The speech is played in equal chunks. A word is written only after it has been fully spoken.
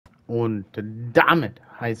Und damit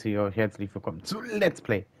heiße ich euch herzlich willkommen zu Let's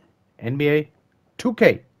Play NBA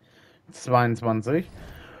 2K22.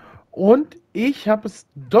 Und ich habe es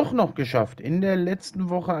doch noch geschafft, in der letzten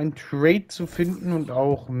Woche ein Trade zu finden und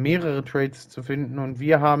auch mehrere Trades zu finden. Und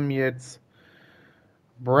wir haben jetzt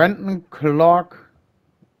Brandon Clark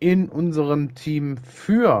in unserem Team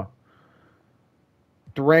für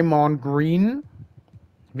Draymond Green.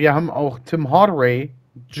 Wir haben auch Tim Hardaway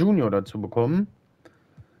Jr. dazu bekommen.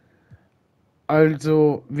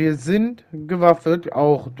 Also, wir sind gewaffnet,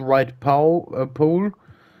 auch Dwight Powell.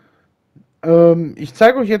 Ich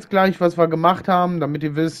zeige euch jetzt gleich, was wir gemacht haben, damit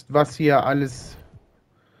ihr wisst, was hier alles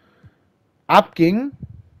abging.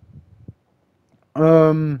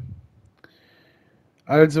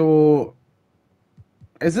 Also,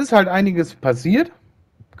 es ist halt einiges passiert,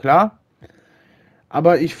 klar.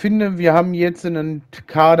 Aber ich finde, wir haben jetzt einen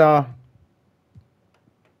Kader,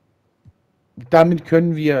 damit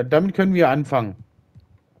können wir anfangen.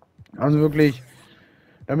 Also wirklich,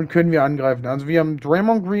 damit können wir angreifen. Also wir haben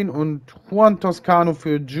Draymond Green und Juan Toscano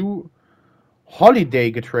für Jrue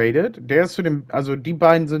Holiday getradet. Der ist also die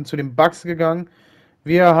beiden sind zu den Bucks gegangen.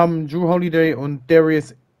 Wir haben Jrue Holiday und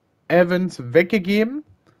Darius Evans weggegeben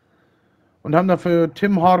und haben dafür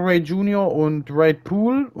Tim Hardaway Jr. und Dwight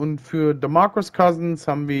Powell, und für DeMarcus Cousins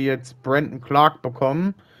haben wir jetzt Brandon Clark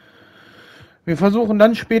bekommen. Wir versuchen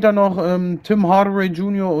dann später noch Tim Hardaway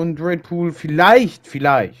Jr. und Dwight Powell vielleicht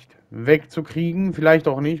wegzukriegen, vielleicht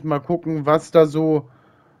auch nicht. Mal gucken, was da so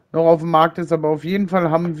noch auf dem Markt ist. Aber auf jeden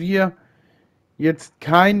Fall haben wir jetzt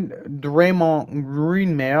kein Draymond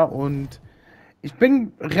Green mehr und ich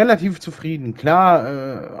bin relativ zufrieden.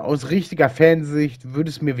 Klar, aus richtiger Fansicht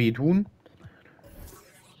würde es mir wehtun.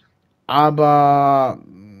 Aber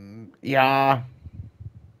ja,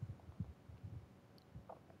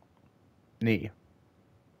 nee.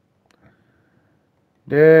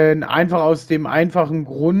 Denn einfach aus dem einfachen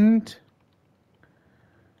Grund,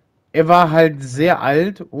 er war halt sehr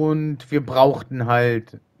alt und wir brauchten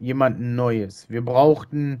halt jemanden Neues. Wir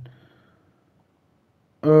brauchten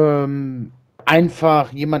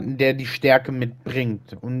einfach jemanden, der die Stärke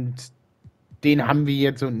mitbringt. Und den haben wir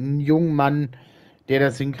jetzt, so einen jungen Mann, der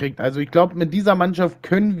das hinkriegt. Also ich glaube, mit dieser Mannschaft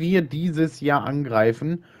können wir dieses Jahr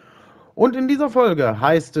angreifen. Und in dieser Folge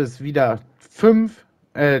heißt es wieder 2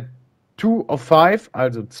 of 5,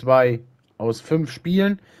 also 2 aus 5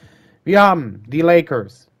 Spielen. Wir haben die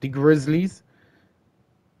Lakers, die Grizzlies,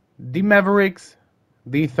 die Mavericks,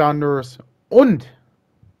 die Thunders und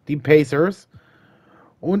die Pacers.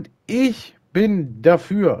 Und ich bin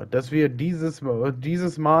dafür, dass wir dieses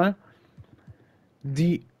Mal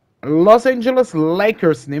die Los Angeles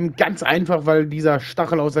Lakers nehmen. Ganz einfach, weil dieser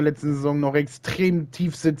Stachel aus der letzten Saison noch extrem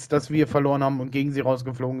tief sitzt, dass wir verloren haben und gegen sie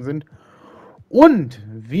rausgeflogen sind. Und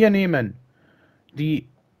wir nehmen die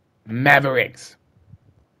Mavericks.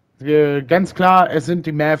 Ganz klar, es sind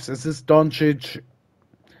die Mavs, es ist Doncic.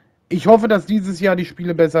 Ich hoffe, dass dieses Jahr die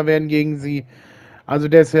Spiele besser werden gegen sie. Also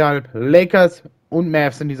deshalb Lakers und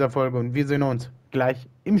Mavs in dieser Folge. Und wir sehen uns gleich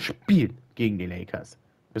im Spiel gegen die Lakers.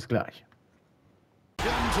 Bis gleich.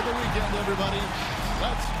 Welcome to the weekend, everybody.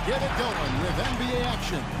 Let's get it going with NBA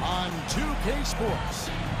action on 2K Sports.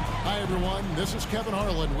 Hi, everyone. This is Kevin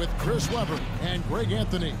Harlan with Chris Webber and Greg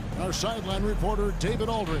Anthony, our sideline reporter, David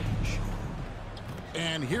Aldridge.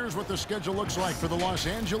 And here's what the schedule looks like for the Los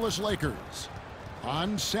Angeles Lakers.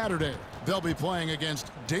 On Saturday, they'll be playing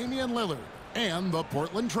against Damian Lillard and the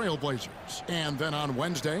Portland Trail Blazers. And then on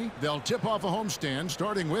Wednesday, they'll tip off a homestand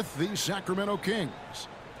starting with the Sacramento Kings.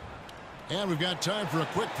 And we've got time for a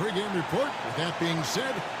quick pregame report. With that being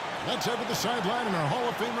said, let's head to the sideline and our Hall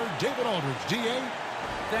of Famer, David Aldridge. D.A.?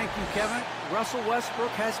 Thank you, Kevin. Russell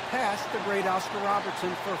Westbrook has passed the great Oscar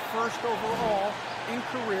Robertson for first overall in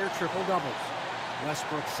career triple-doubles.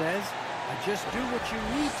 Westbrook says, I just do what you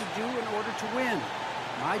need to do in order to win.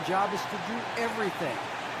 My job is to do everything.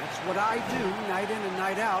 That's what I do night in and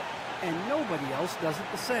night out, and nobody else does it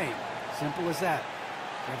the same. Simple as that.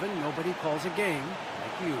 Kevin, nobody calls a game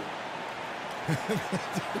like you.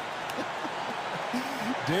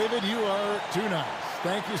 David, you are too nice.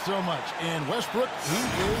 Thank you so much. And Westbrook, he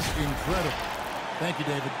is incredible. Thank you,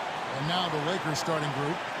 David. And now the Lakers starting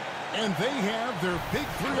group. And they have their big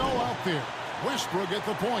three all out there. Westbrook at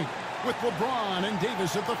the point, with LeBron and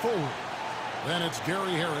Davis at the forward. Then it's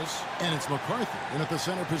Gary Harris, and it's McCarthy in at the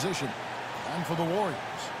center position. And for the Warriors,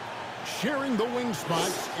 sharing the wing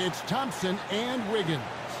spots, it's Thompson and Wiggins.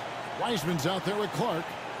 Wiseman's out there with Clark,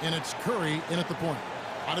 and it's Curry in at the point.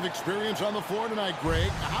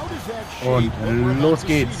 Und los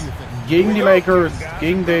geht's. Gegen die Lakers,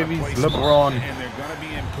 gegen Davies, LeBron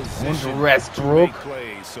und Westbrook.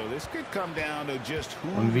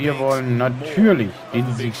 Und wir wollen natürlich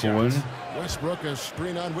den Sieg holen.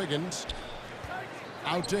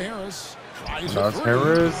 Da ist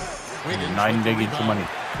Harris. Nein, der geht schon mal nicht.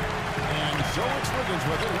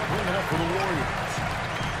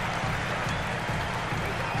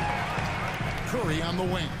 Curry on the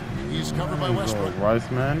wing. He's covered by Westbrook.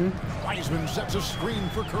 Wiseman sets a screen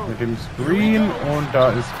for Curry. mit dem Screen und da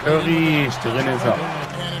ist Curry. Drin ist er.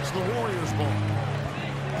 And it's the Warriors ball.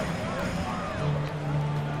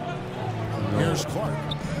 Here's Clark.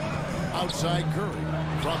 Outside Curry.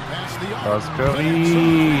 From past the arc. Da ist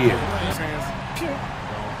Curry.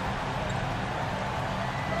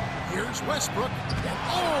 Here's Westbrook.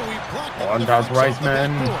 Oh, he blocked it. Und da ist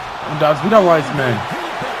Wiseman. Und da ist wieder Wiseman.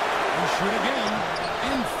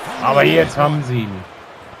 Aber jetzt haben sie ihn.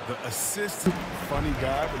 So,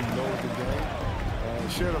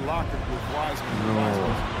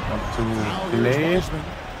 up to play.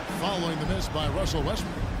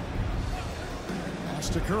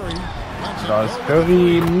 Da ist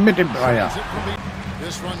Curry mit dem Dreier.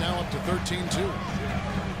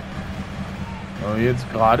 So,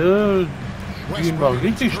 jetzt gerade spielen wir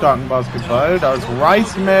richtig starken Basketball. Da ist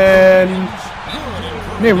Wiseman.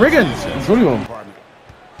 Ne, Wiggins. Entschuldigung.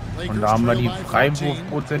 Und da haben wir die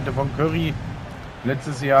Freiwurfprozente von Curry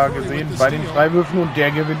letztes Jahr gesehen bei den Freiwürfen und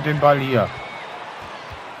der gewinnt den Ball hier.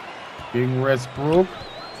 Gegen Westbrook.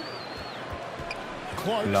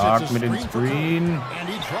 Clark mit dem Screen.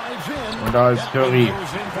 Und da ist Curry.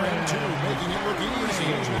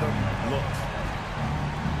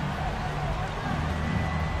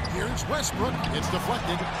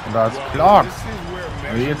 Und da ist Clark.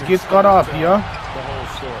 Also jetzt geht's gerade ab hier.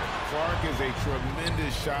 Clark is a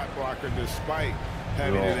tremendous shot blocker despite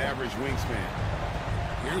having an average wingspan.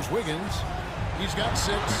 Here's Wiggins. He's got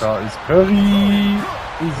 6. Da ist Curry.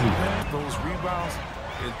 Easy. Those rebounds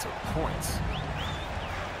into points.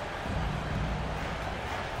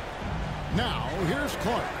 Now, here's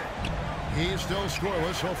Clark. He's still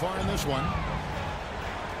scoreless so far in this one.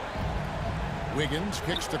 Wiggins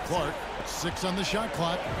kicks to Clark. 6 on the shot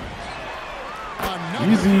clock.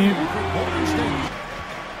 Easy.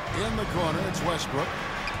 In the corner, it's Westbrook.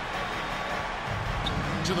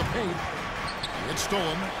 To the paint. It's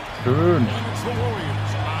stolen. Schön. And it's the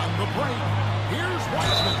Warriors on the break. Here's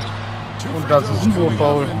Wiseman. Und das ist ein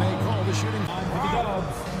Wurffoul.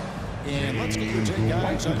 And let's get your take,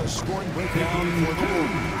 guys, on the scoring breakdown for the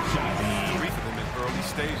Warriors.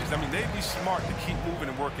 Stages. I mean, they'd be smart to keep moving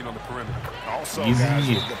and working on the perimeter. Also, Easy. guys,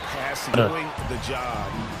 with the passing doing the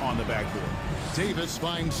job on the backboard. Davis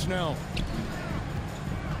finds Snell.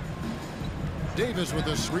 Davis with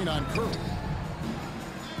a screen on Curry.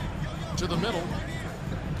 To the middle.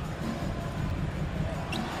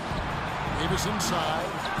 Davis inside.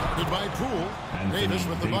 Guarded by Poole. Davis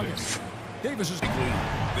with the bucket. Davis is...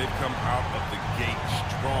 They've come out of the gate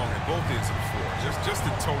strong at both ends of the floor. Just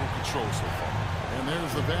in total control so far. And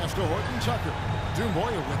there's the pass to Horton Tucker.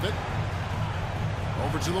 Dumboya with it.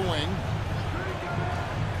 Over to the wing.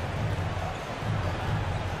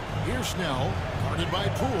 Here's Snell. Guarded by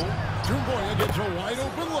Poole. Dumboya gets a wide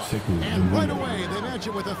open look. And right away, they match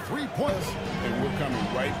it with a 3-point. And we're coming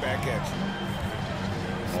right back at you.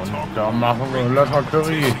 Und da machen wir Löffel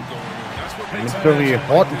Curry. Mit Curry.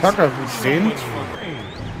 Horton Tucker stehen.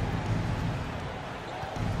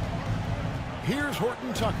 Here's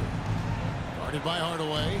Horton Tucker. Guarded by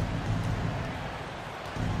Hardaway.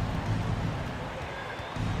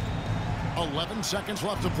 11 seconds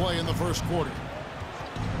left to play in the first quarter.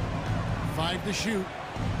 5 to shoot.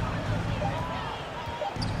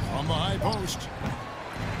 From the high post.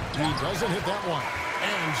 He doesn't hit that one.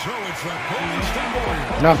 And so it's the Golden State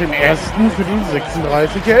Warriors. Nach dem ersten für die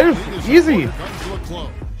 36-11. Easy.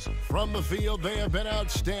 From the field, they have been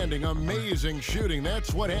outstanding. Amazing shooting.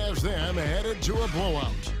 That's what has them headed to a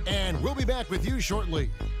blowout. And we'll be back with you shortly.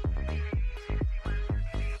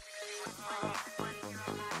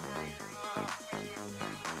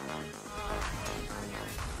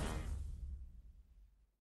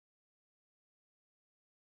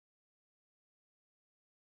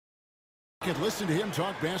 Listen to him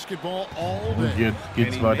talk basketball all Und day. jetzt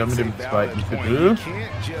geht's weiter mit dem zweiten Viertel.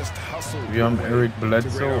 Wir haben Eric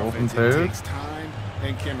Bledsoe auf dem Feld.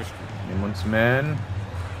 Nehmen uns Man.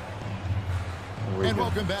 And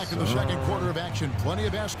welcome back in the second quarter of action. Plenty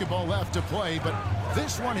of basketball left to play, but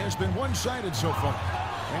this one has been one-sided so far.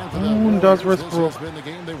 And for the das Warriors, Westbrook. this has been the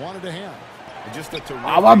game they wanted to have.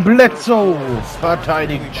 Aber Bledsoe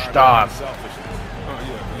verteidigt stark.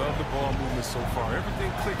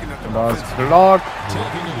 Und da ist Clark.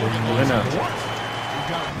 Drinne.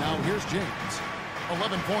 Now here's James.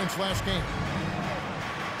 11 points last game.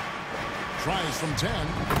 Tries from 10,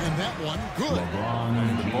 and that one good.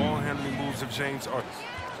 The ball handling moves of James are...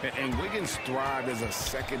 And Wiggins thrived as a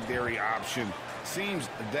secondary option. Seems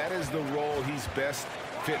that is the role he's best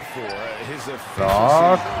fit for. His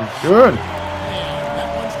Clark, efficiency. schön. And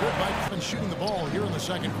that one's good by shooting the ball here in the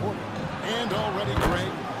second quarter. And already,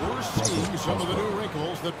 Greg, we're seeing some of the new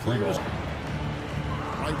wrinkles that players...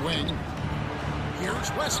 Right wing.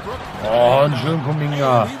 Here's Westbrook. Oh, und schön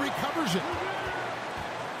Kuminga. He recovers it.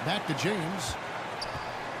 Back to James.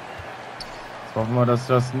 Hoffen wir, dass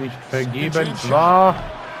das nicht vergebens war.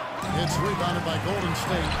 It's rebounded by Golden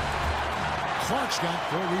State. Sart's got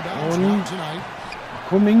 4 rebounds Und tonight.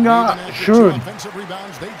 Kuminga, schön. Offensive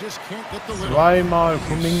rebounds, they just can't get the rhythm. Zweimal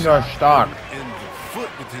Kuminga stark. In the foot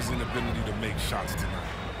with his inability to make shots tonight.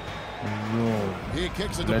 So, He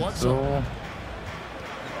kicks it to Bledsoe. Bledsoe.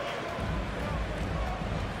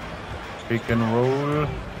 Pick and roll.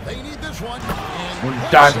 They need this one. Und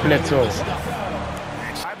da ist Bledsoe.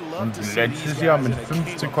 Und letztes Jahr mit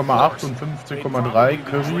 15,8 und 15,3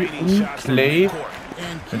 Curry und Clay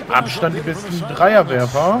mit Abstand die besten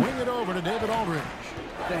Dreierwerfer. Und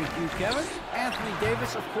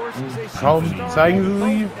kaum zeigen sie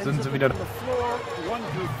sie, sind sie wieder.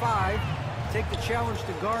 Take the challenge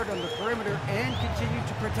to guard on the perimeter and continue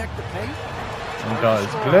to protect the paint. Und da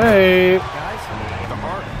ist Clay. The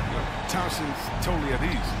art, Thompson's totally at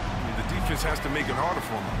ease. I mean, the defense has to make it harder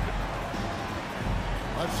for him.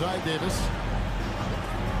 Left side, Davis.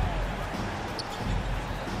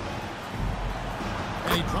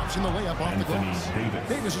 And he drops in the layup off the glass.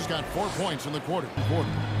 Davis has got 4 points in the quarter.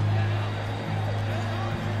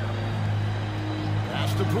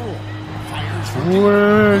 Pass to Poole. Fires from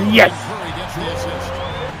deep. Yes! Curry gets the assist.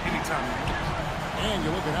 Anytime. And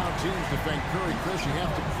you look at how teams defend Curry, Chris. You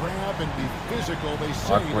have to grab and be physical. They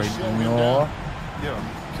say to Right slow him now. down. Yeah,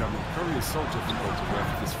 Kevin, Curry is so difficult to ref.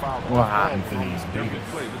 This foul Wow. from his every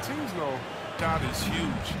play. The teams know God is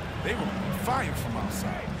huge. They were firing from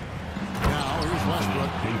outside. Now here's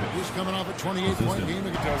Westbrook. He's coming off a 28-point game.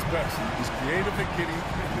 He does best. He's creative at getting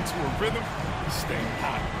into a rhythm, staying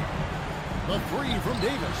hot. The 3 from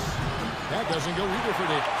Davis. That doesn't go either for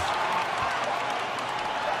Davis.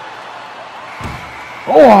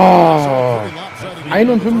 Oh!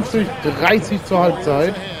 51-30 zur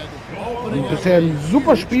Halbzeit. Und bisher ein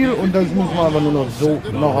super Spiel und das muss man aber nur noch so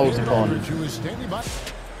nach Hause fahren.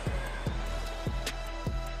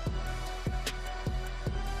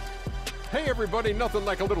 Hey everybody, nothing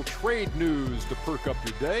like a little trade news to perk up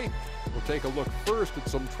your day. We'll take a look first at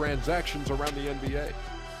some transactions around the NBA.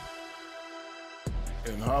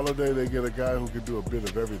 In Holiday, they get a guy who can do a bit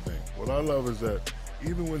of everything. What I love is that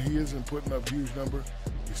even when he isn't putting up huge numbers,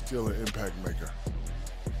 he's still an impact maker.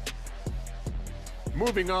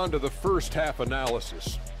 Moving on to the first half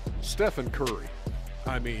analysis. Stephen Curry.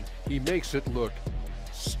 I mean, he makes it look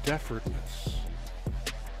Steffortless.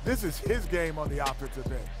 This is his game on the offensive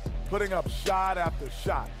end, putting up shot after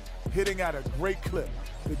shot, hitting at a great clip.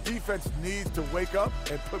 The defense needs to wake up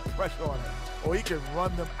and put pressure on him, or he can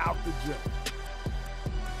run them out the gym.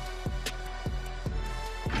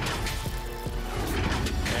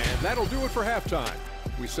 And that'll do it for halftime.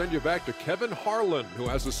 We send you back to Kevin Harlan, who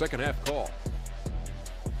has the second half call.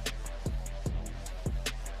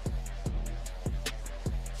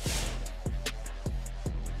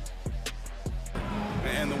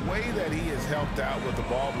 And the way that he has helped out with the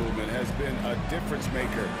ball movement has been a difference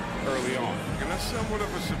maker early on. And that's somewhat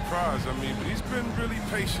of a surprise. I mean, he's been really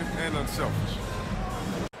patient and unselfish.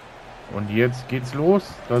 Und jetzt geht's los.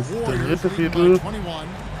 Das dritte Viertel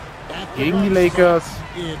gegen die Lakers.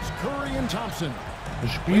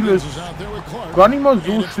 Das Spiel ist gar nicht mal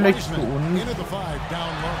so schlecht für uns.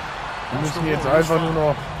 Wir müssen jetzt einfach nur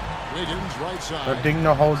noch das Ding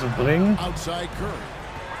nach Hause bringen.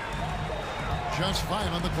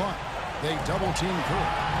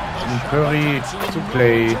 Und Curry zu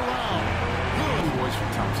Clay.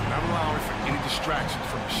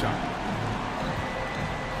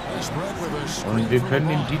 Und wir können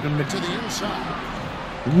den Titel mit...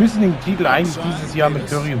 Wir müssen den Titel eigentlich dieses Jahr mit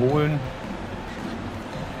Curry holen.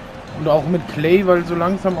 Und auch mit Clay, weil so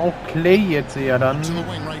langsam auch Clay jetzt ja dann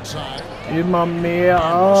immer mehr...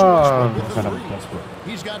 verdammt, das war.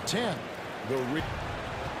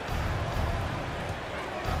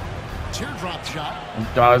 Und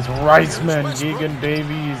da ist Reisman gegen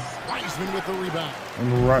Davies.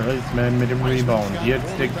 Und Reisman mit dem Rebound.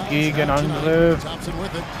 Jetzt der Gegenangriff.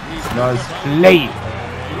 Da ist Clay.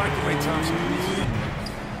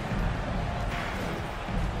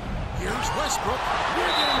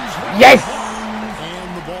 Yes!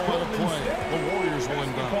 And the ball out of play. The Warriors will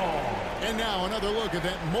inbound. And now another look at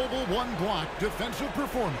that mobile one-block defensive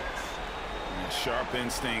performance. Sharp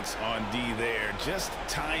instincts on D there. Just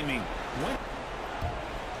timing.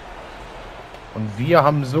 Und wir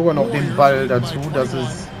haben sogar noch den Ball dazu. Das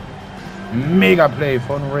ist mega Play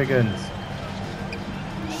von Riggins.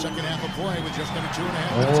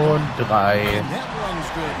 Und 3.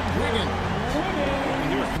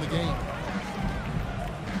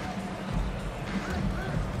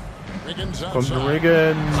 Kommt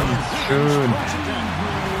Riggins. Schön.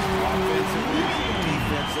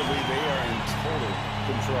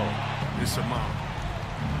 It's a mom.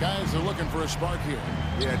 Guys are looking for a spark here.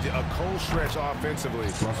 Yeah, a cold stretch offensively,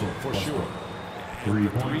 for sure. 3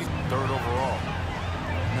 points, third overall.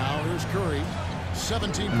 Now here's Curry.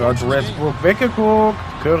 17 Und hat Westbrook weggeguckt.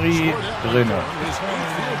 Curry drinne.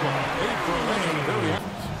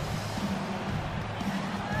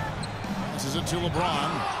 This is it to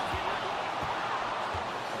LeBron.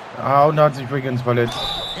 Ah, und da hat sich Riggins verletzt.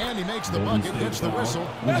 And he makes the bucket, hits the whistle.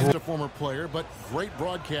 He's a former player, but great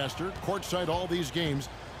broadcaster, courtside all these games,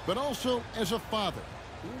 but also as a father.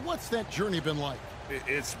 What's that journey been like?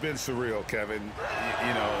 It's been surreal, Kevin.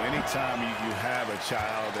 You know, anytime you have a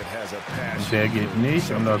child that has a passion, Der geht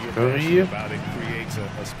nicht, und das Curry. about it creates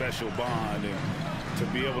a special bond, and to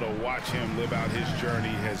be able to watch him live out his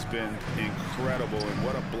journey has been incredible, and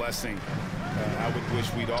what a blessing. I would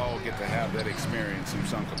wish we'd all get to have that experience in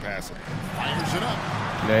some capacity. Fires it up.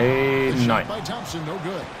 Play The shot 9. by Thompson, no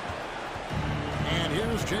good. And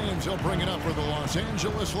here's James. He'll bring it up for the Los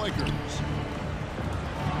Angeles Lakers.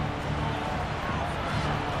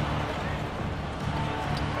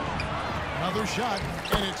 Another shot,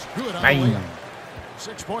 and it's good on the layup.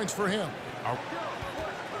 6 points for him.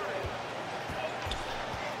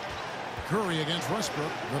 Curry against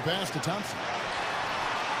Westbrook. The pass to Thompson.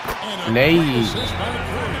 And a great assist by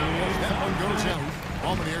Curry as that one goes in.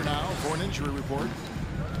 Moment here now for an injury report.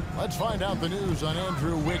 Let's find out the news on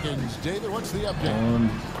Andrew Wiggins. David, what's the update?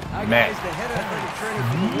 Hi guys, the head athletic trainer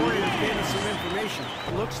for the Warriors gave us some information.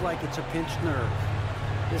 It looks like it's a pinched nerve.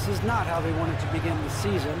 This is not how they wanted to begin the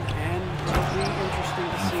season, and it'll be interesting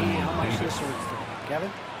to see how much this hurts them.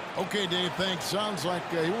 Kevin? Okay, Dave, thanks. Sounds like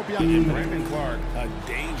he won't be out. Brandon Clark, a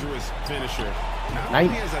dangerous finisher. Not Nein.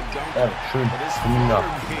 only as a dunker, Schön. but his Kinder.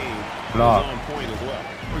 forward game is Klar. on point as well.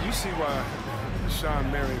 Well, you see why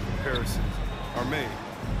Sean Marion comparisons are made.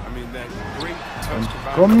 I mean, that great touch.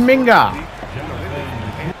 Kuminga.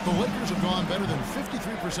 The Lakers have gone better than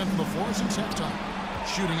 53% from the floor since halftime.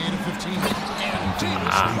 Shooting 8 of 15. And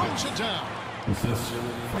Davis knocks it down.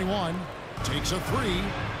 21 takes a 3.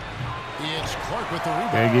 It's Clark with the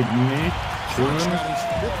rebound. Der geht nicht. Clark's Schön. got his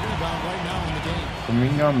 5th rebound right now in the game.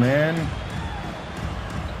 Kuminga, man.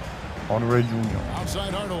 Hardaway Jr.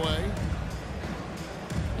 Outside Hardaway.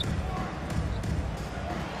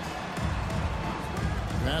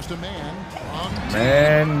 Pass to man.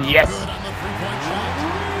 Man, yes. Good on the three-point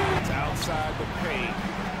shot. It's outside the paint.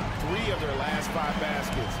 3 of their last 5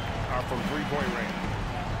 baskets are from three-point range.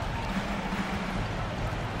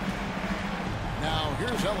 Now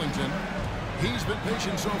here's Ellington. He's been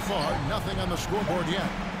patient so far. Nothing on the scoreboard yet.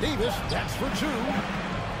 Davis, that's for 2.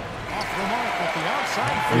 Off the mark at the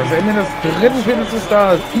outside. Und das Ende des dritten Viertels ist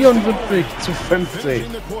da. 74-50.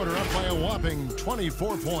 Finishing the quarter up by a whopping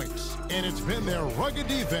 24 points. And it's been their rugged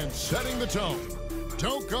defense setting the tone.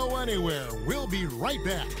 Don't go anywhere. We'll be right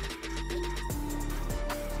back.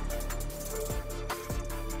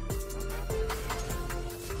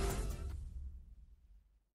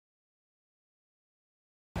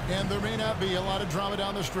 And there may not be a lot of drama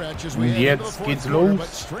down the stretch as we Und head into the jetzt fourth geht's quarter, but los.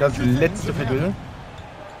 stranger Das things letzte have Viertel. happened.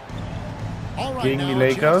 All right, gegen now die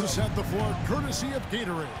a chance to Lakers. set the floor courtesy of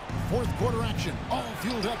Gatorade. Fourth quarter action, all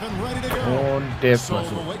fueled up and ready to go. Und der ist So mal the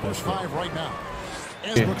so. Lakers 5 right now.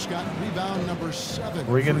 Westbrook's got rebound number 7.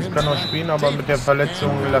 Riggins kann noch spielen, aber mit der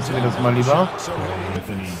Verletzung lassen wir das mal lieber. So he'll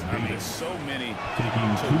be I mean, so many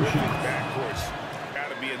terrific backcourts. Got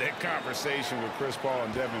to be in that conversation with Chris Paul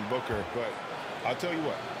and Devin Booker. But I'll tell you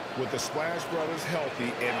what, with the Splash Brothers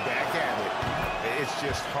healthy and back at it, it's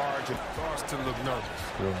just hard to look nervous.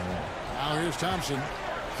 Now here's Thompson.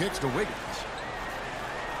 Kicks to Wiggins.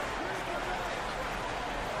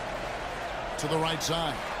 To the right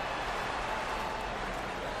side.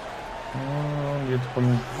 Und jetzt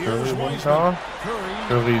kommt Curry Here's runter. Wiseman.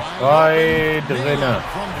 Curry frei, drinne.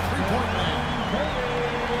 From three-point land.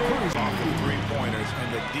 Curry's off the three-pointers, and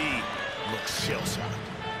the D looks shell-shocked.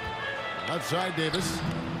 Left side, Davis.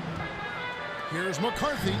 Here's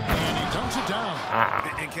McCarthy, and he dumps it down.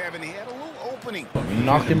 And Kevin, he had a little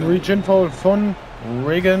Nach dem Reach-In-Foul von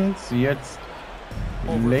Riggins, jetzt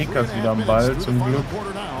Lakers wieder am Ball. Zum Glück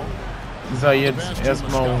ist er jetzt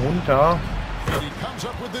erstmal runter.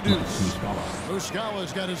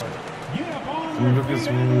 Zum Glück ist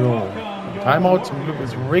Timeout, zum Glück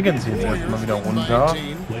ist Riggins jetzt erstmal wieder runter.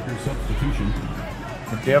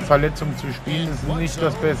 Mit der Verletzung zu spielen ist nicht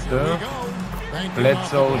das Beste.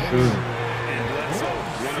 Bledsoe schön.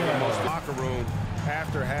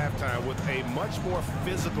 After halftime with a much more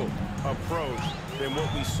physical approach than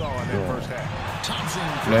what we saw in that first half.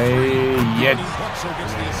 Play jetzt.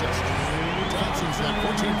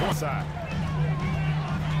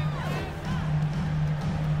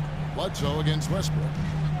 Bledsoe against Westbrook.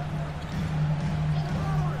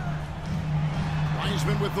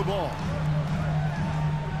 Wiseman with the ball.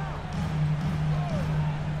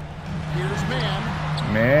 Here's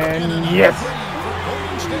Man, yes.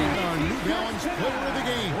 Player of the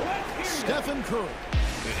game, Stephen Kerr.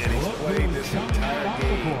 And he's played this entire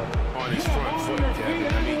game on his front foot,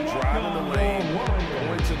 Kevin. I mean, driving the lane,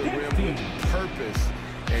 going to the rim with purpose,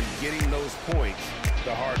 and getting those points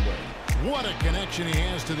the hard way. What a connection he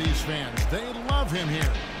has to these fans. They love him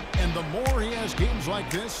here. And the more he has games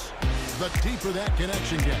like this, the deeper that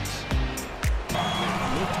connection gets.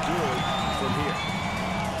 Looked good from here.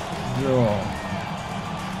 Yeah.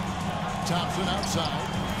 Thompson outside.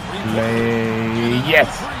 Play,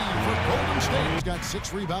 yes. Golden State's got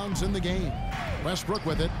 6 rebounds in the game. Westbrook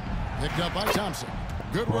with it, picked up by Thompson.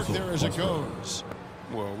 Good work there as it goes.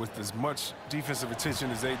 Well, with as much defensive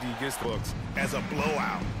attention as AD gets, Looks as a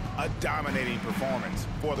blowout, a dominating performance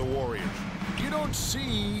for the Warriors. You don't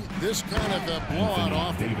see this kind of a blowout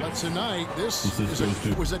often, but tonight this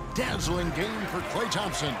was a dazzling game for Klay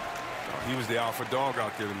Thompson. he was the alpha dog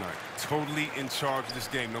out there tonight. Totally in charge of this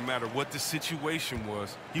game. No matter what the situation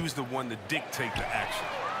was, he was the one to dictate the action.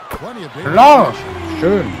 Plenty of Schön.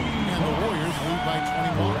 And the Warriors lead by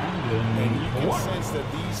 21. And you can sense that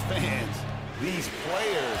these fans, these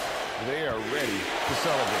players, they are ready to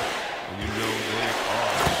celebrate. And you know they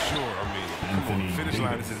are sure. I mean, come on, the finish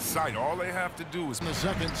line is in sight. All they have to do is... In the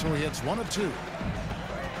second, so he hits 1 of 2.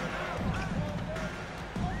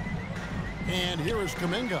 And here is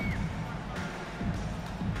Kuminga.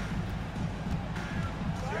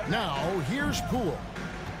 Now, here's Poole.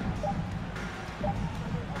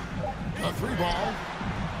 A 3-ball.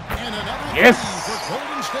 And another for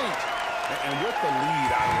Golden State. And with the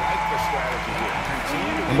lead, I like the strategy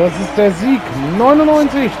here. Und das ist der Sieg.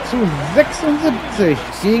 99:76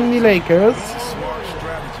 gegen die Lakers.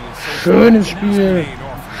 Schönes Spiel.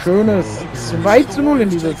 Schönes 2:0 in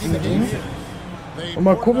dieser Serie. Und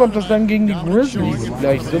mal gucken, ob das dann gegen die Grizzlies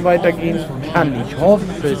gleich so weitergehen kann. Ich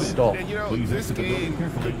hoffe es doch.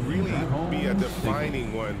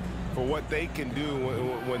 For what they can do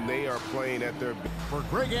when they are playing at their... For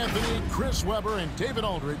Greg Anthony, Chris Webber, and David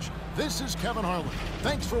Aldridge, this is Kevin Harlan.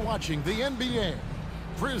 Thanks for watching the NBA,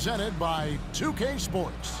 presented by 2K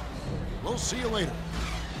Sports. We'll see you later.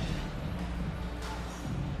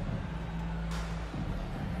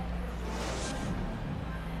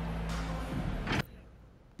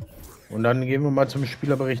 Und dann gehen wir mal zum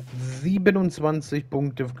Spielerbericht. 27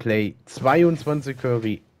 Punkte Clay, 22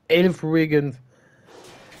 Curry, 11 Riggins,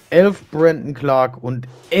 11 Brandon Clark und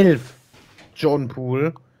 11 John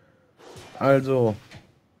Poole. Also,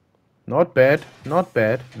 not bad,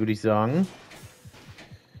 würde ich sagen.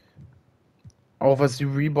 Auch was die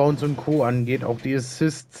Rebounds und Co. angeht, auch die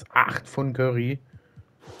Assists, 8 von Curry.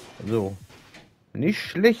 Also, nicht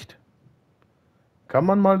schlecht. Kann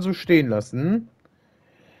man mal so stehen lassen.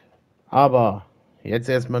 Aber jetzt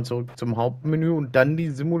erstmal zurück zum Hauptmenü und dann die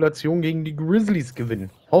Simulation gegen die Grizzlies gewinnen.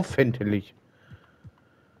 Hoffentlich.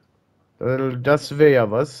 Das wäre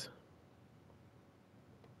ja was.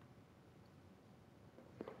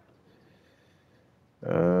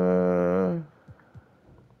 Lassen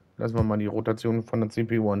wir mal die Rotation von der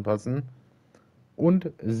CPU anpassen.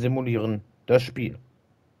 Und simulieren das Spiel.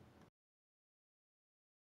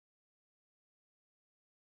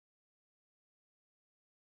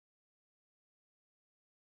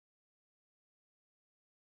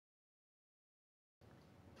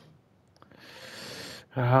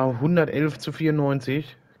 Ja, 111:94.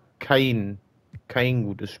 Kein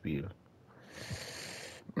gutes Spiel.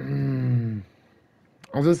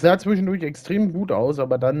 Also es sah zwischendurch extrem gut aus,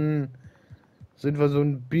 aber dann sind wir so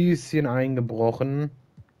ein bisschen eingebrochen.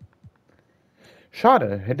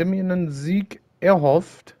 Schade, hätte mir einen Sieg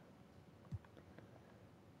erhofft.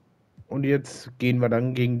 Und jetzt gehen wir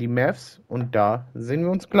dann gegen die Mavs und da sehen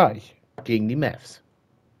wir uns gleich gegen die Mavs.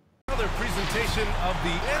 Another presentation of the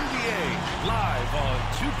NBA live on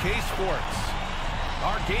 2K Sports.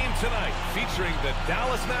 Our game tonight featuring the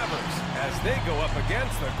Dallas Mavericks as they go up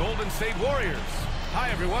against the Golden State Warriors. Hi,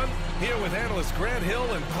 everyone. Here with analysts Grant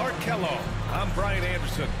Hill and Clark Kellogg. I'm Brian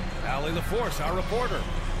Anderson. Allie LaForce, our reporter.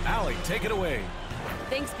 Allie, take it away.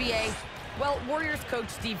 Thanks, B.A. Well, Warriors coach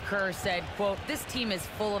Steve Kerr said, quote, "This team is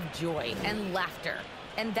full of joy and laughter,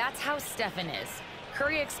 and that's how Stephen is."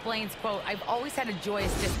 Curry explains, quote, "I've always had a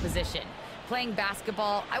joyous disposition. Playing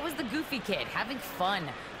basketball, I was the goofy kid, having fun,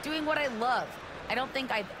 doing what I love. I don't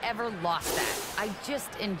think I've ever lost that. I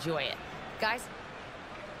just enjoy it." Guys?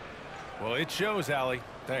 Well, it shows, Allie.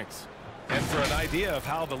 Thanks. And for an idea of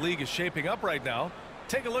how the league is shaping up right now,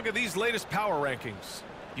 take a look at these latest power rankings.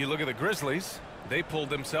 You look at the Grizzlies, they pulled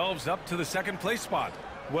themselves up to the second place spot.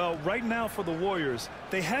 Well, right now for the Warriors,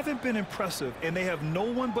 they haven't been impressive, and they have no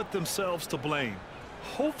one but themselves to blame.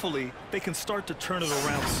 Hopefully, they can start to turn it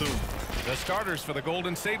around soon. The starters for the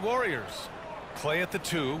Golden State Warriors. Clay at the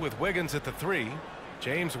 2 with Wiggins at the 3.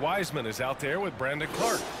 James Wiseman is out there with Brandon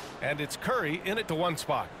Clark. And it's Curry in at the 1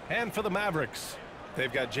 spot. And for the Mavericks,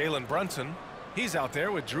 they've got Jalen Brunson. He's out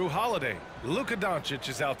there with Drew Holiday. Luka Doncic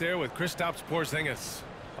is out there with Kristaps Porzingis.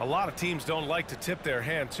 A lot of teams don't like to tip their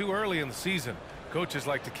hand too early in the season. Coaches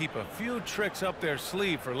like to keep a few tricks up their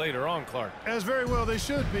sleeve for later on, Clark. As very well they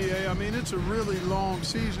should be. I mean, it's a really long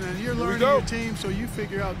season, and you're learning your team, so you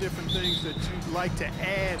figure out different things that you'd like to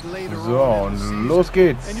add later on. So, und los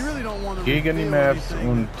geht's. Gegen die Mavs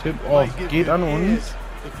und Tip-Off geht an uns.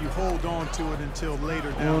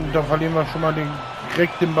 Und da verlieren wir schon mal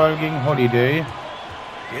direkt den Ball gegen Holiday.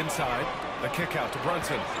 Inside, the kick out to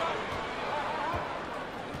Brunson.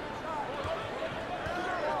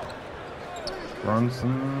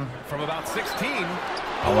 Brunson. From about 16.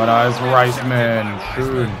 Aber da ist Wiseman.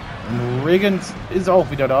 Schön. Und Wiggins ist auch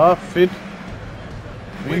wieder da. Fit.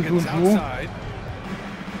 Wiggins outside.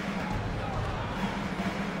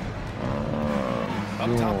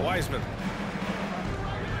 Up top, Wiseman.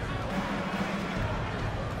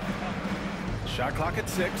 Shot clock at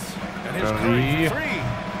 6. And here's Curry for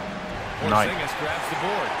 3. Porzingis grabs the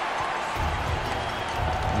board.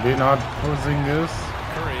 Den hat Porzingis.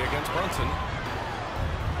 Curry against Brunson.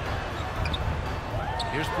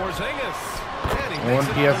 Here's Porzingis. Und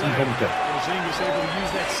die ersten Punkte. Porzingis able to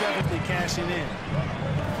use that 7th and cashing in.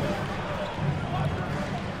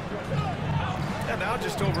 And now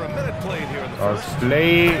just over a minute played here in the first.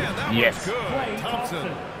 Play, yes.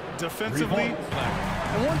 Thompson. Defensively.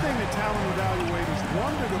 And one thing that talent evaluators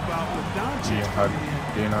wondered about with Doncic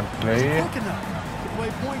Den hat Clay. quick enough to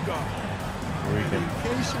play point guard. In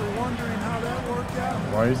case you're wondering how that worked out,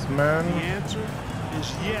 Wiseman. the answer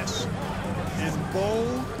is yes. In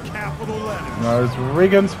bold capital letters. Da ist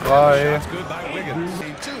Wiggins frei. Good by Wiggins.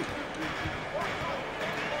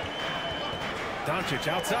 Doncic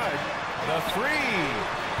outside. The 3.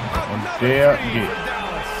 Und der geht.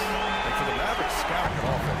 And for the Mavericks, scouting an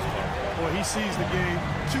offense. Boy, he sees the game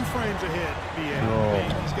 2 frames ahead, B.A.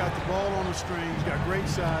 He's got the ball on the string. He's got great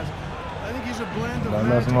size. I think he's a blend of Dann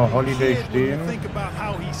lassen wir Holiday stehen. think about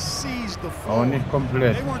how he sees the floor. Auch nicht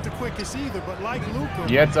komplett. They weren't the quickest either, but like Luka,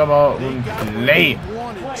 Jetzt aber und Clay.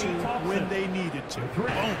 wanted to when they needed to.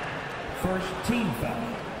 Boom. First team foul.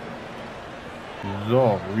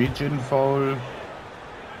 So, Reach-In-Foul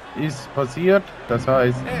ist passiert. Das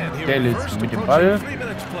heißt, Dallas mit dem Ball.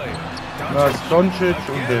 Da ist Doncic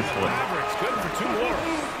und der ist drin.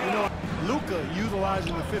 Luka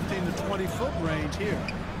utilizing the 15 to 20 foot range here.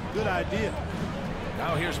 Good idea.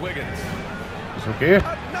 Now here's Wiggins. Ist okay.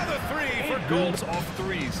 Another 3 for Goals off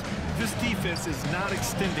threes. This defense is not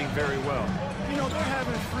extending very well. You know, they're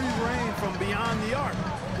having free reign from beyond the arc.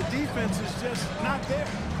 The defense is just not there.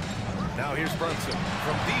 Now here's Brunson.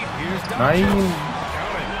 From deep, here's Nein. Doncic.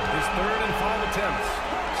 Counting his 3rd and 5 attempts.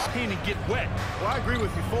 Can he get wet? Well, I agree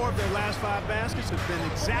with you. 4 of their last 5 baskets have been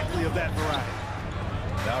exactly of that variety.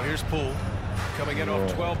 Now here's Poole. Coming in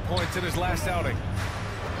off 12 points in his last outing.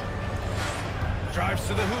 Drives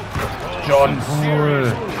to the hoop. John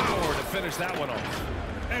Poole. Power to finish that one off.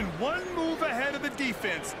 And one move ahead of the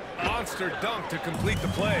defense. Monster dunk to complete the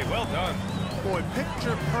play. Well done. Boy,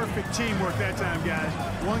 picture perfect teamwork that time, guys.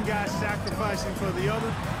 One guy sacrificing for the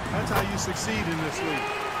other. That's how you succeed in this league.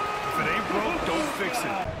 If it ain't broke, don't fix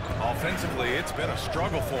it. Offensively, it's been a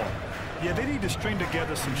struggle for him. Yeah, they need to string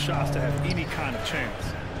together some shots to have any kind of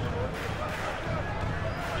chance.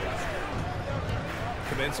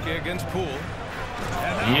 Kaminsky against Poole.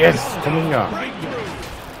 Yes, Kuminga.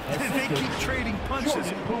 And they keep trading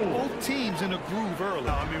punches. Both teams in a groove early.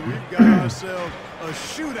 I mean, we've got ourselves a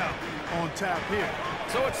shootout on tap here.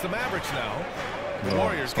 So it's the Mavericks now. The So,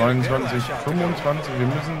 Warriors 22, 25. Wir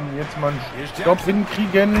müssen jetzt mal einen Stopp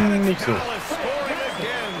hinkriegen. Nicht so.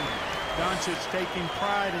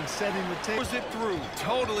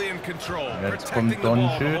 Jetzt kommt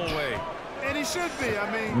Doncic.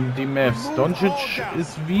 Und die Mavs. Doncic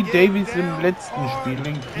ist wie Davies im letzten Spiel.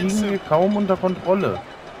 Den kriegen wir kaum unter Kontrolle.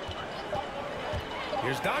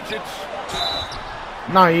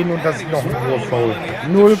 Nein, und das ist noch ein Wurffoul.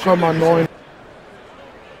 0,9.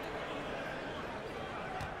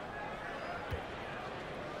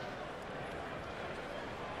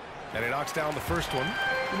 And he knocks down the first one.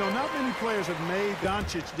 You know, not many players have made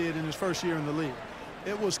Doncic did in his first year in the league.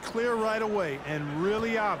 It was clear right away and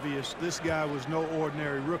really obvious this guy was no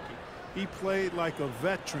ordinary rookie. He played like a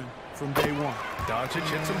veteran from day one. Doncic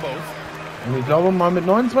hits them both. Und ich glaube mal mit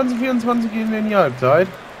 29-24 gehen wir in die Halbzeit.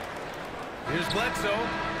 Here's Bledsoe.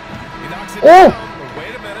 He knocks it Oh! down.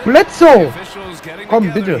 Wait a minute. Bledsoe! The officials getting Komm,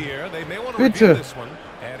 together bitte. here. They may want to Bitte. review this one.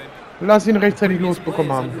 And Lass ihn rechtzeitig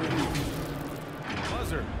losbekommen haben.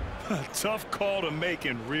 buzzer. Tough call to make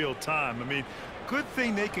in real time. I mean, good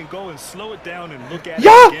thing they can go and slow it down and look at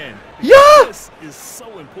Ja! it again. Ja! This is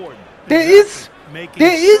so important. Der ist!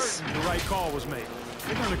 Der ist! The right call was made.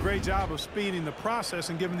 They've done a great job of speeding the process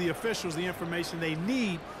and giving the officials the information they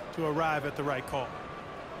need to arrive at the right call.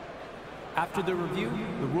 After the review,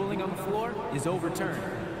 the ruling on the floor is overturned.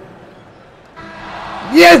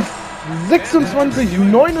 Yes!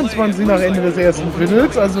 26-29 nach Ende des ersten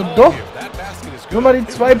Viertels. Also doch nur mal die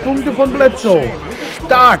 2 Punkte von Bledsoe.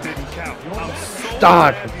 Stark!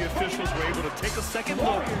 Stark!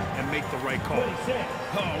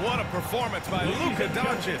 Oh, what a performance by Luka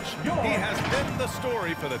Doncic. He has been the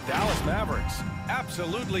story for the Dallas Mavericks.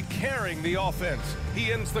 Absolutely carrying the offense.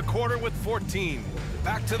 He ends the quarter with 14.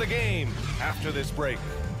 Back to the game after this break.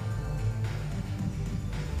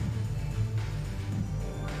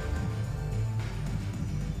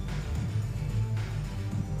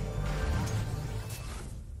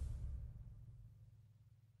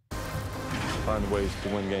 Find ways to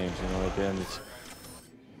win games, you know, at the end it's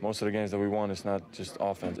most of the games that we won, it's not just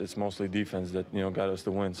offense, it's mostly defense that, you know, got us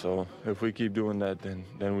to win. So if we keep doing that, then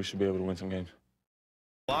we should be able to win some games.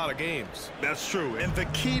 A lot of games. That's true. And the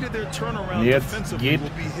key to their turnaround Jetzt defensively geht will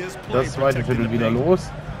be his play das zweite protecting Viertel the wieder paint. los.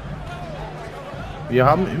 Wir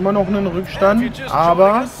haben immer noch einen Rückstand,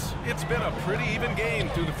 aber It's been a pretty even game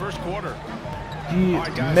through the first quarter. die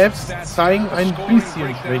Mavs zeigen ein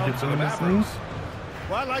bisschen Schwäche zumindest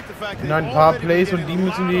in ein paar Plays und die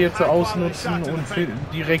müssen wir jetzt ausnutzen und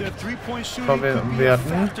direkt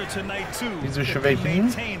verwerten, diese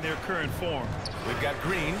Schwächen.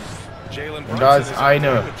 Und da ist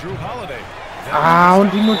eine.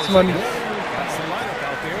 Und die nutzen wir nicht.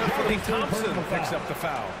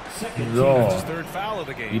 So,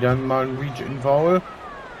 wieder mal ein Reach-in-Foul.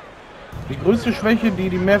 Die größte Schwäche, die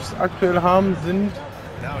die Mavs aktuell haben, sind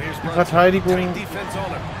die Verteidigung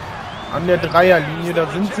an der Dreierlinie. Da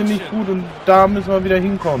sind sie nicht gut und da müssen wir wieder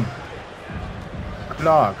hinkommen.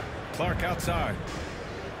 Clark.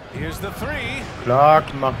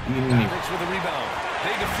 Clark macht ihn nicht.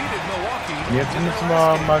 Und jetzt müssen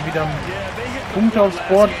wir mal wieder Punkte aufs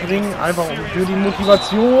Board bringen, einfach für die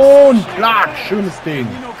Motivation. Clark, schönes Ding.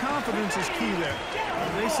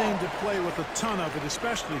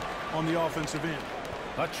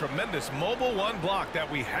 A tremendous mobile one block that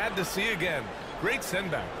we had to see again. Great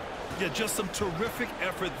send back. Yeah, just some terrific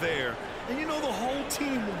effort there. And you know the whole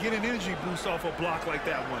team will get an energy boost off a block like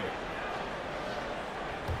that one.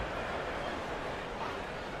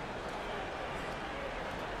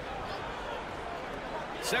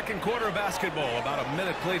 Second quarter of basketball, about a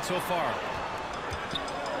minute played so far.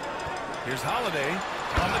 Here's Holiday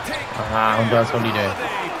on the take. Und da ist Holiday.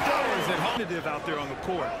 Out there on the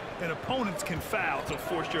court, and opponents can foul to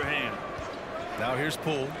force your hand. Now here's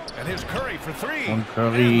Poole, and here's Curry for three. Und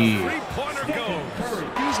Curry. Three-pointer goes.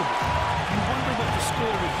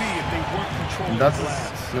 Und das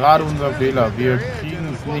ist gerade unser Fehler. Wir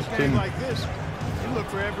kriegen es nicht hin.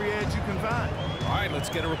 All right, let's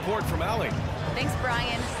get a report from Allie. Thanks,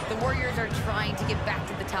 Brian. The Warriors are trying to get back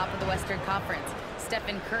to the top of the Western Conference.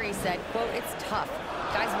 Stephen Curry said, quote, "It's tough.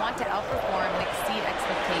 Guys want to outperform and exceed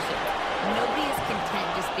expectations. Nobody is content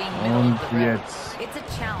just being middle of the road. It's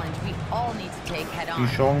a challenge we all need to take head on."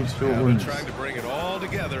 Die Chance für Yeah, uns. trying to bring it all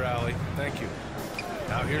together, Allie. Thank you.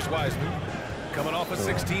 Now here's Wiseman, coming off a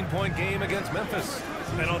 16-point game against Memphis.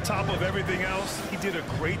 And on top of everything else, he did a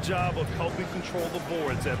great job of helping control the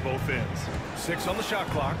boards at both ends. 6 on the shot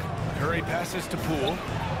clock. Curry passes to Poole.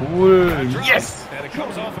 Poole, yes! And it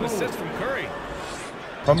comes off an assist from Curry.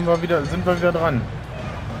 Sind wir wieder dran.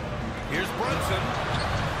 Here's Brunson.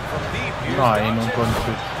 From deep, here's Nein, und Doncic.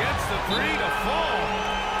 Doncic. Gets the three to fall.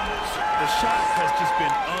 The shot has just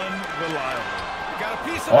been unreliable. Got a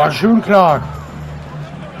piece of Oh, schön Clark.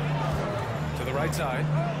 right side.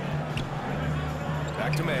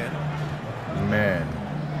 Back to man. Man.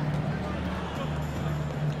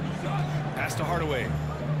 Pass to Hardaway.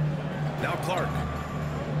 Now Clark.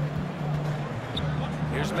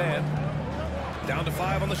 Here's man. Down to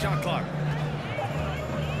 5 on the shot clock.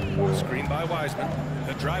 Screen by Wiseman.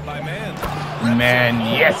 The drive by man. Man,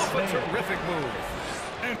 yes. A terrific move.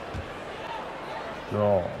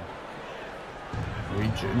 So.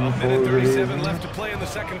 Reach in. A minute 37 left to play in the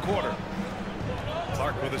second quarter.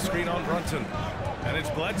 Clark with a screen on Brunson. And it's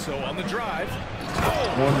Bledsoe on the drive.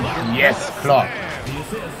 Oh, yes, Clark.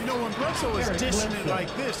 You know, when Bledsoe is dishing it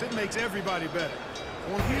like this, it makes everybody better.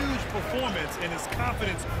 Well, huge performance, and his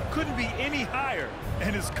confidence couldn't be any higher.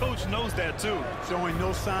 And his coach knows that, too. Showing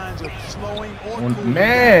no signs of slowing or Und cooling.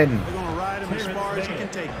 man. They're going to ride him as far as he can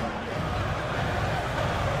take him.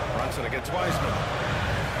 Brunson against Wiseman.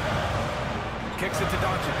 Kicks it to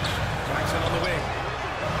Doncic. Jackson on the wing.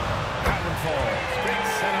 That one falls. Big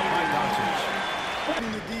setup by Doncic.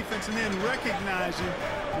 Putting the defense and then recognizing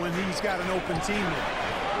when he's got an open teammate.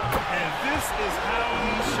 And this is how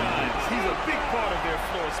he shines. He's a big part of their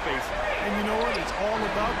floor space. And you know what? It's all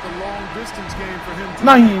about the long distance game for him.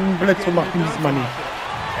 Nein, Bledsoe macht ihn diesmal nicht.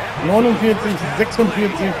 49,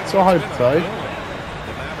 46 zur Halbzeit.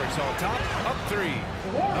 The Mavericks on top, up 3.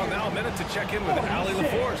 Well, now a minute to check in with Allie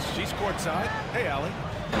LaForce. She's courtside. Hey, Allie.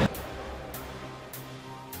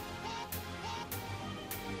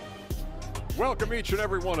 Welcome each and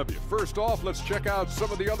every one of you. First off, let's check out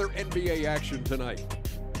some of the other NBA action tonight.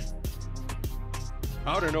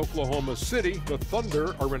 Out in Oklahoma City, the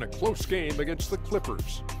Thunder are in a close game against the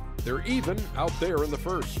Clippers. They're even out there in the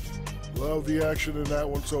first. Love the action in that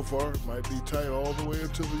one so far. Might be tight all the way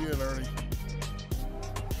until the end, Ernie.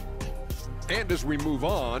 And as we move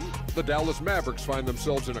on, the Dallas Mavericks find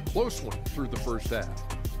themselves in a close one through the first half.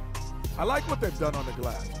 I like what they've done on the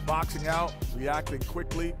glass. Boxing out, reacting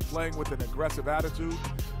quickly, playing with an aggressive attitude.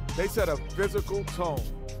 They set a physical tone,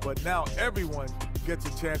 but now everyone gets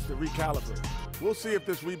a chance to recalibrate. We'll see if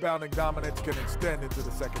this rebounding dominance can extend into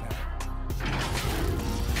the second half.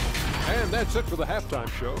 And that's it for the halftime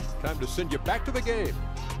show. Time to send you back to the game.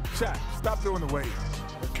 Shaq, stop doing the wave.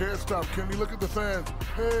 I can't stop. Kenny, look at the fans.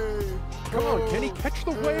 Hey. Come on, Kenny, catch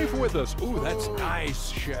the wave with us. Ooh, that's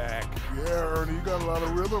nice, Shaq. Yeah, Ernie, you got a lot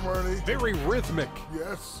of rhythm, Ernie. Very rhythmic.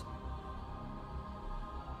 Yes.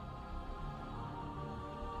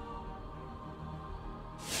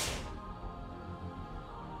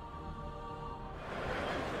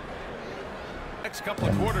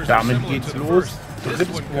 Und damit geht's los.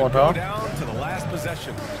 Drittes Quarter.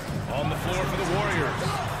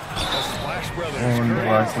 Und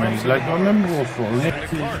Wiseman gleich noch einen Wurf vor.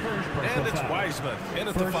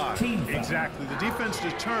 Exactly. The defense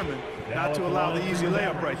determined not to allow the easy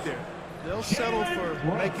layup right there. They'll settle for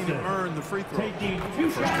making him earn the free throw.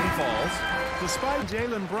 First one falls. Despite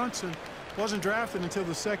Jalen Brunson wasn't drafted until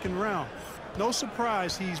the second round. No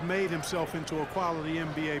surprise he's made himself into a quality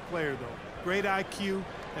NBA player, though. Great IQ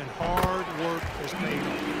and hard work has paid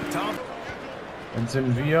off. Jetzt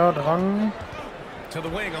sind wir dran. To the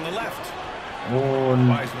wing on the left. Und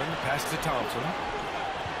Wiseman pass to Thompson.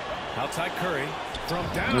 Outside Curry. From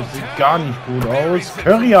downtown. das sieht gar nicht gut aus.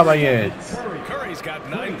 Curry aber jetzt. Curry's got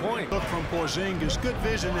 9 points. Look from Porzingis. Good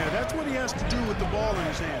vision there. That's what he has to do with the ball in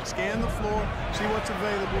his hand. Scan the floor, see what's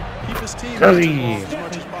available, keep his team involved as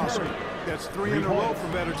much as possible. That's 3 in a row for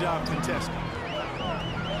better job contesting.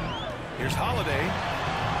 Here's Holiday.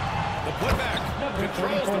 The putback.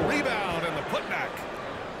 Controls the rebound and the putback.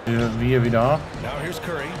 Wir wieder. Now here's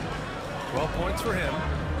Curry. 12 points for him.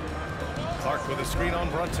 Clark with a screen on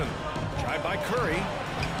Brunson. Tried by Curry.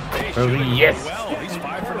 Curry, yes. Well, he's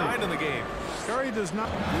 5 for 9 in the game. Curry does not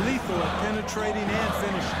lethal at penetrating and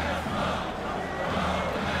finishing.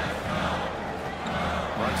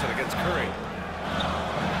 Brunson against Curry.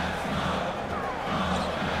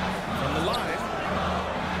 From the line.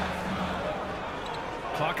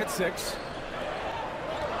 Clock at 6.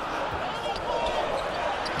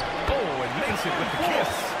 Oh, and makes it with the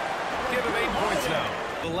kiss. Give him 8 points now.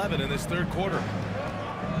 11 in this third quarter.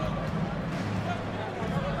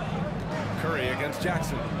 Curry against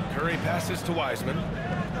Jackson. Curry passes to Wiseman.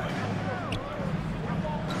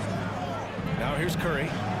 Now here's Curry.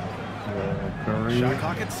 Curry. Shot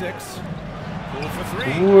clock at 6. Pull for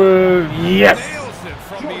 3. Yes. Nails it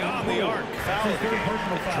from beyond the arc. Foul the game.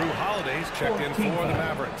 Drew Holiday's checked in for the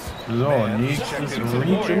Mavericks. So, nächstes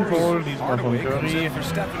Reaching Ball, diesmal von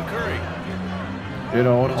Curry. Der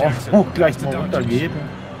da auch gleich mal runtergeht.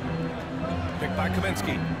 Picked by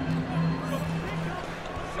Kaminsky.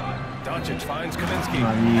 Doncic finds Kaminsky.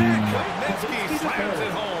 Nein. Kaminsky slams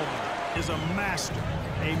it home. Is a master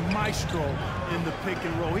a maestro in the pick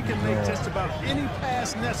and roll. He can make just about any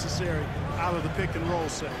pass necessary out of the pick and roll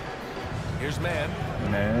set. Here's Man.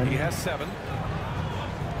 He has 7.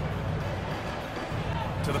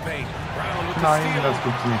 To the paint. Brown with the steal. Das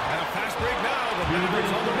gibt's nicht. And a fast break now. The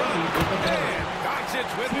Mavericks on the run. And Doncic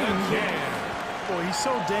with the jam. Boy, he's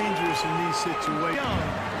so dangerous in these situations. Young,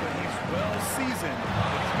 but he's well seasoned.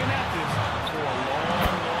 He's been at this for a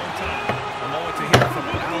long, long time. A moment to hear from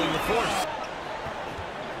Allen LaForce.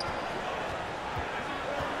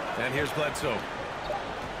 And here's Bledsoe.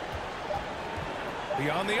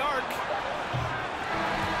 Beyond the arc.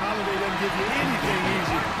 Holiday doesn't give you anything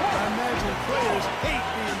easy. I imagine players hate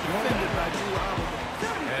being defended by Drew Holiday.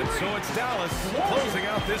 And so it's Dallas closing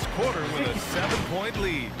out this quarter with a 7-point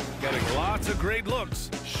lead. Getting lots of great looks,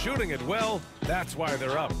 shooting it well. That's why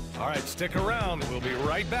they're up. All right, stick around. We'll be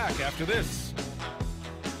right back after this.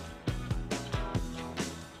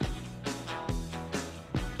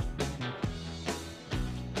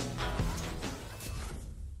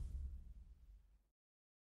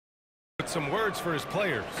 Some words for his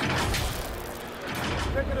players.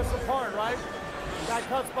 Picking us apart, right? Guy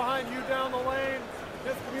cuts behind you down the lane.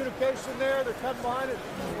 Miscommunication there. They're cutting behind it.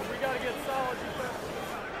 We got to get solid defense.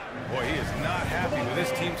 Boy, he is not happy with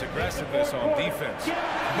his team's aggressiveness on defense.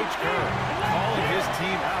 Coach Kerr calling his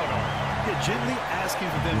team out on it. Gently asking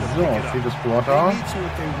for them to So, pick it up. viertes Quarter.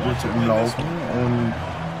 Gut im Laufen und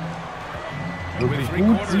wirklich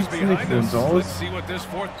gut sieht es nicht für uns aus. Let's see what this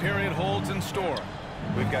fourth period holds in store.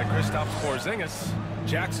 We've got Kristaps Porzingis,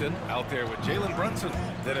 Jackson out there with Jalen Brunson.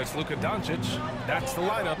 Then it's Luka Doncic. That's the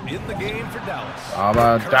lineup in the game for Dallas.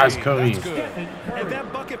 Aber da ist Curry. And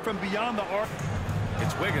that bucket from beyond the arc.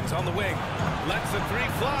 It's Wiggins on the wing. Lets the 3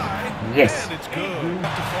 fly. Yes. And it's good.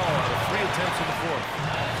 To fall out of 3 attempts in the fourth.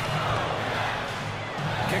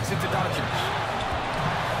 Kicks it to Doncic.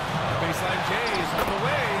 Baseline J is on the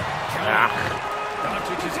way.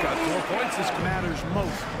 Doncic has got 4 points. This matters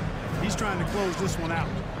most. He's trying to close this one out.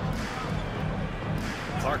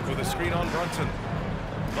 Clark with a screen on Brunson.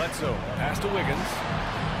 Bledsoe, pass to Wiggins.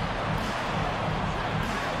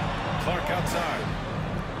 Clark outside.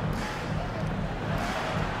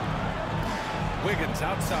 Wiggins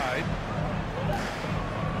outside.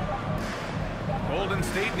 Golden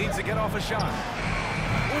State needs to get off a shot.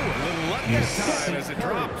 Ooh, a little luck this time as it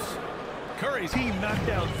drops. Curry's team knocked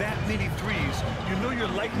out that many threes. You know you're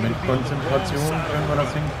likely Mit to be on the wrong Konzentration side. können wir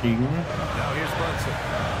das hinkriegen. Now here's Brunson.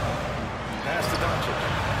 Pass to Doncic.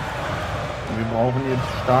 Wir brauchen jetzt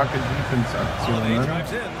starke Holiday Defense-Aktionen.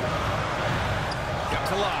 drives in. Kept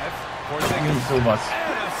alive. Und Porzingis. sowas.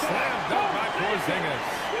 And a slam dunk by Porzingis.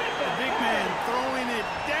 The big man throwing it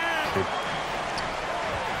down. Shit.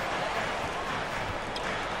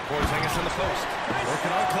 Porzingis in the post.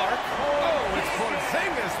 Working on Clark. Oh, it's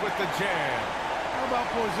Porzingis with the jam. How about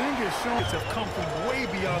Porzingis showing Have come from way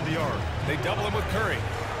beyond the arc. They double him with Curry.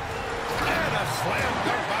 And a slam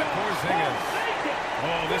dunk by Porzingis.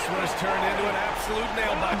 Oh, this one has turned into an absolute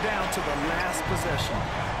nail-biter. Down to the last possession.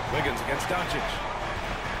 Wiggins against Doncic.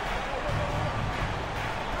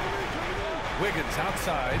 Wiggins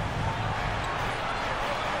outside.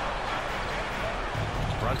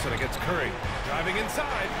 Brunson against Curry. Driving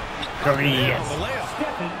inside. Curry, Yeah, yes. the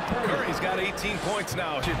layup. Curry's got 18 points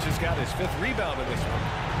now. Doncic has got his 5th rebound in this one.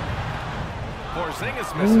 Porzingis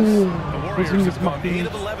misses. The Warriors have gone 8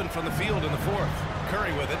 of 11 from the field in the 4th.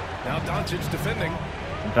 Curry with it. Now Doncic defending.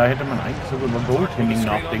 Da hätte man eigentlich sogar über Goaltending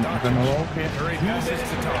nachdenken können, aber okay. Curry passes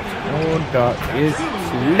to Thompson. Und da ist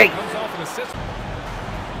Slate. Comes off an assist.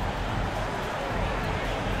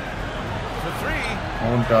 For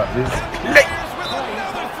 3. Und da ist Slate. With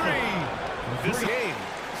another 3. This game,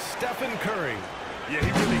 Stephen Curry. Yeah,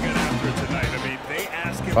 he really got after it tonight. I mean, they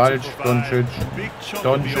asked him Falsch, to provide Doncic. a big chunk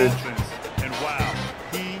of the Doncic. offense. And wow,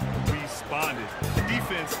 he responded. The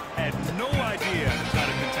defense had no idea how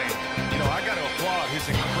to contain him. You know, I got to applaud his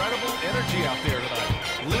incredible energy out there tonight.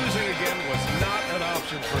 Losing again was not an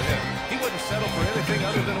option for him. He wouldn't settle for anything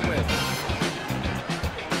other than a win.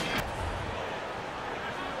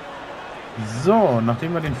 so,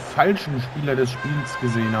 nachdem wir den falschen Spieler des Spiels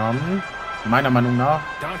gesehen haben, meiner Meinung nach,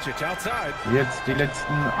 Doncic outside. jetzt die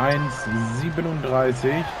letzten 1:37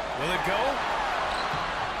 Will it go?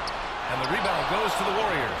 And the rebound goes to the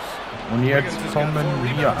Warriors. und jetzt kommen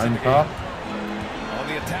wir einfach On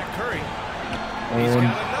the attack, Curry.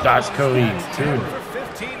 und da ist Curry. Schön. For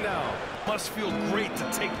 15 now. Must feel great to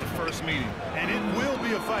take the first meeting. And it will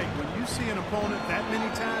be a fight. When you see an opponent that many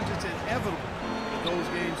times, it's inevitable that those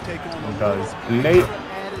games take on Und a da little ist Play.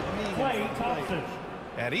 added meaning.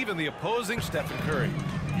 And even the opposing Stephen Curry.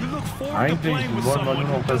 You look forward to Eigentlich playing with wollen wir someone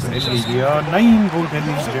nur noch who das doesn't Ende just hier. Nein,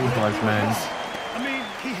 Goaltending, James Wiseman. I mean,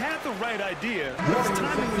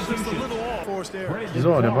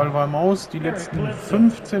 So, der Ball war im Aus. Die letzten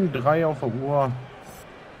 15, 3 auf der Uhr.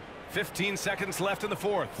 15 seconds left in the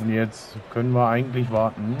fourth. Und jetzt können wir eigentlich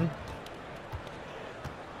warten.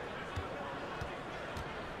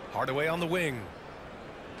 Hardaway on the wing.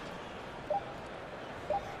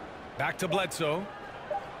 Back to Bledsoe.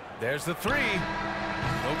 There's the three.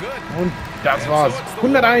 No good. Und das war's.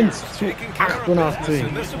 101 zu 88.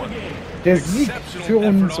 Der Sieg für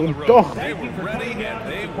uns und doch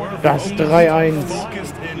das 3-1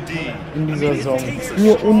 in dieser Saison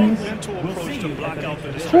für uns.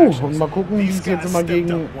 Und mal gucken, wie es jetzt immer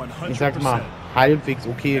gegen, ich sag mal, halbwegs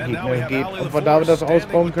okay Gegner geht. Ob wir da das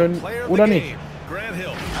ausbauen können oder nicht.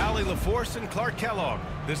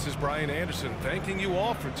 This is Brian Anderson thanking you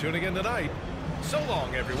all for tuning in tonight. So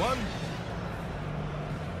long, everyone.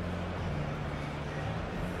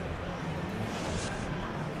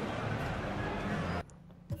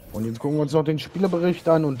 Und jetzt gucken wir uns noch den Spielerbericht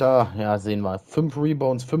an und da ja, sehen wir 5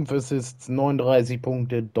 Rebounds, 5 Assists, 39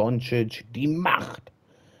 Punkte. Doncic, die Macht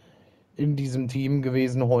in diesem Team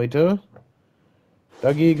gewesen heute.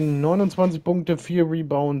 Dagegen 29 Punkte, 4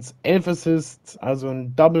 Rebounds, 11 Assists, also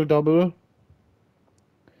ein Double-Double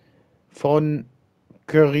von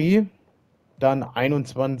Curry. Dann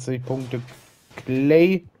 21 Punkte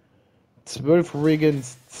Clay, 12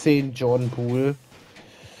 Wiggins, 10 Jordan Poole.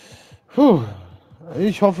 Puh.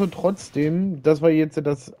 Ich hoffe trotzdem, dass wir jetzt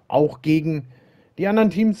das auch gegen die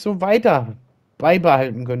anderen Teams so weiter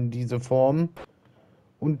beibehalten können, diese Form.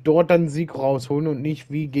 Und dort dann Sieg rausholen und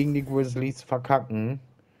nicht wie gegen die Grizzlies verkacken.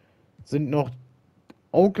 Sind noch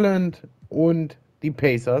Oakland und die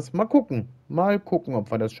Pacers. Mal gucken,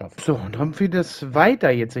 ob wir das schaffen. So, und ob wir das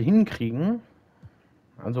weiter jetzt hinkriegen,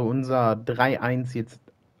 also unser 3-1 jetzt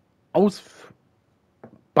ausbauen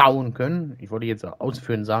können. Ich wollte jetzt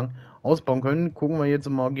ausführen sagen. Ausbauen können. Gucken wir jetzt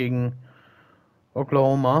mal gegen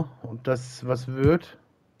Oklahoma, ob das was wird.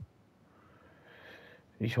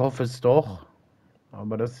 Ich hoffe es doch.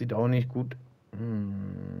 Aber das sieht auch nicht gut.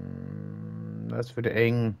 Das wird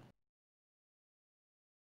eng.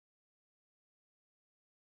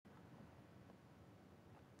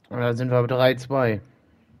 Da sind wir bei 3-2.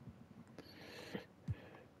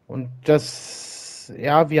 Und das,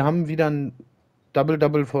 ja, wir haben wieder ein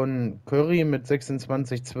Double-Double von Curry mit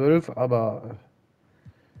 26-12, aber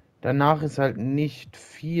danach ist halt nicht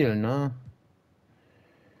viel, ne?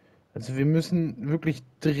 Also wir müssen wirklich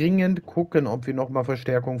dringend gucken, ob wir nochmal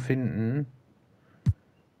Verstärkung finden.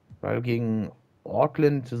 Weil gegen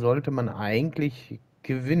Auckland sollte man eigentlich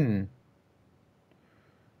gewinnen.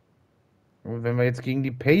 Und wenn wir jetzt gegen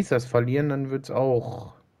die Pacers verlieren, dann wird es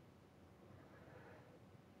auch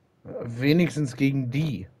wenigstens gegen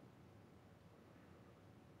die.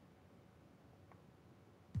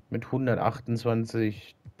 Mit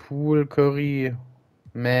 128 Poole, Curry,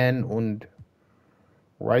 Man und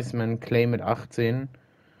Wiseman, Clay mit 18.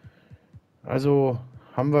 Also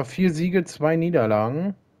haben wir 4 Siege, 2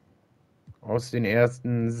 Niederlagen aus den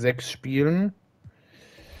ersten 6 Spielen.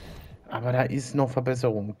 Aber da ist noch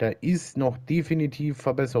Verbesserung. Da ist noch definitiv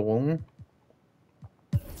Verbesserung.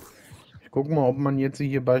 Ich gucke mal, ob man jetzt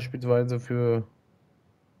hier beispielsweise für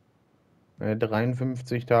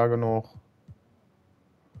 53 Tage noch,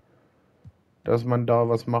 dass man da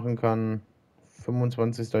was machen kann.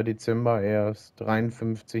 25. Dezember erst,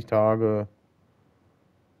 53 Tage,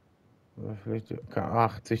 vielleicht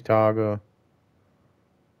 80 Tage.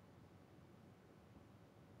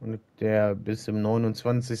 Und der bis zum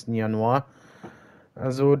 29. Januar.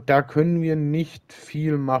 Also da können wir nicht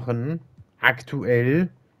viel machen, aktuell.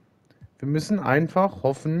 Wir müssen einfach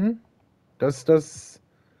hoffen, dass das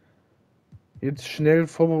jetzt schnell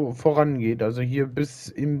vorangeht. Also hier bis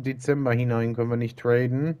im Dezember hinein können wir nicht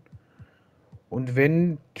traden. Und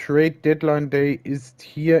wenn Trade Deadline Day ist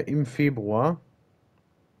hier im Februar,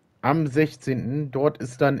 am 16. Dort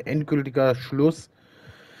ist dann endgültiger Schluss.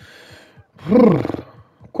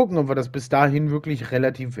 Gucken, ob wir das bis dahin wirklich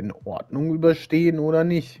relativ in Ordnung überstehen oder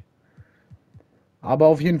nicht. Aber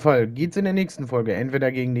auf jeden Fall geht es in der nächsten Folge entweder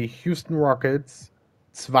gegen die Houston Rockets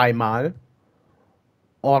zweimal,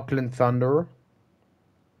 Auckland Thunder,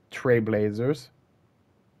 Trailblazers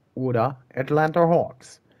oder Atlanta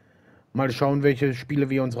Hawks. Mal schauen, welche Spiele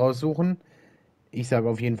wir uns raussuchen. Ich sage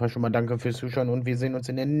auf jeden Fall schon mal danke fürs Zuschauen und wir sehen uns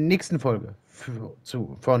in der nächsten Folge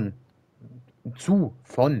von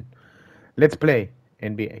Let's Play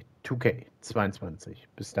NBA 2K22.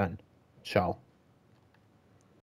 Bis dann. Ciao.